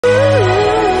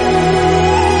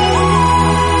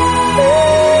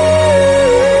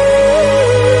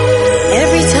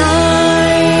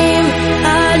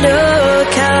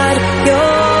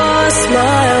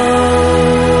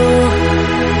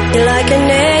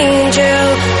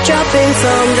dropping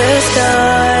from the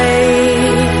sky.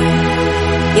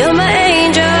 You're my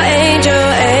angel, angel,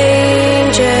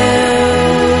 angel,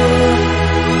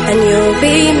 and you'll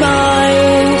be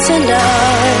mine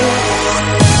tonight.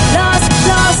 Lost,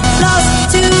 lost, lost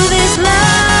to this love,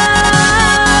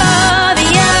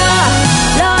 yeah.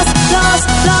 Lost, lost,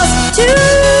 lost to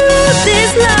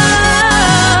this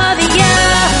love,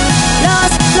 yeah.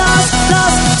 Lost, lost,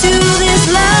 lost to this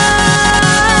love,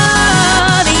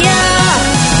 yeah.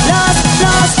 Lost,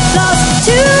 lost, lost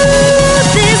to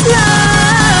this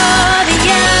love,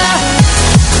 yeah.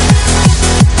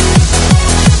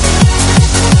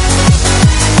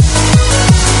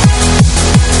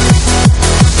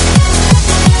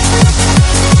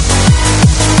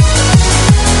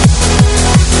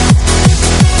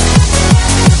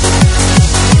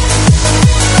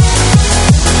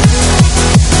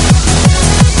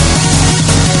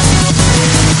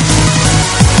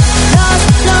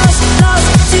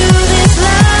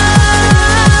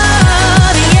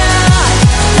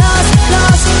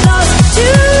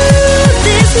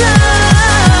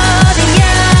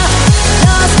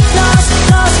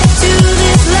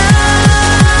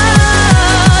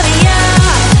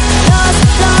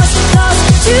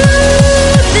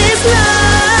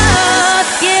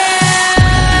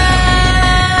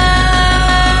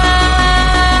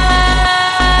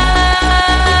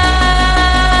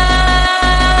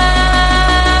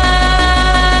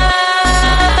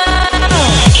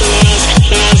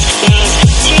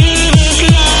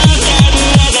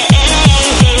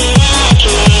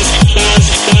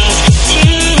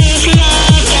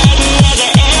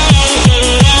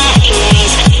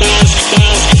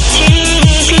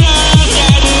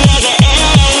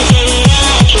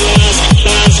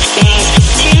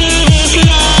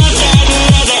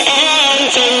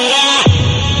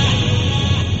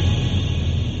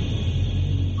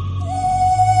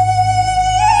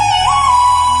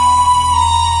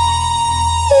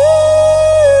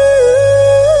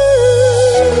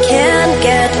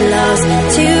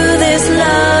 To this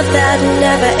love that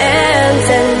never ends,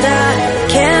 and I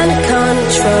can't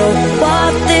control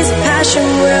what this passion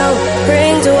will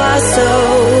bring to our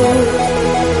soul,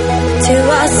 to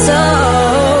our soul.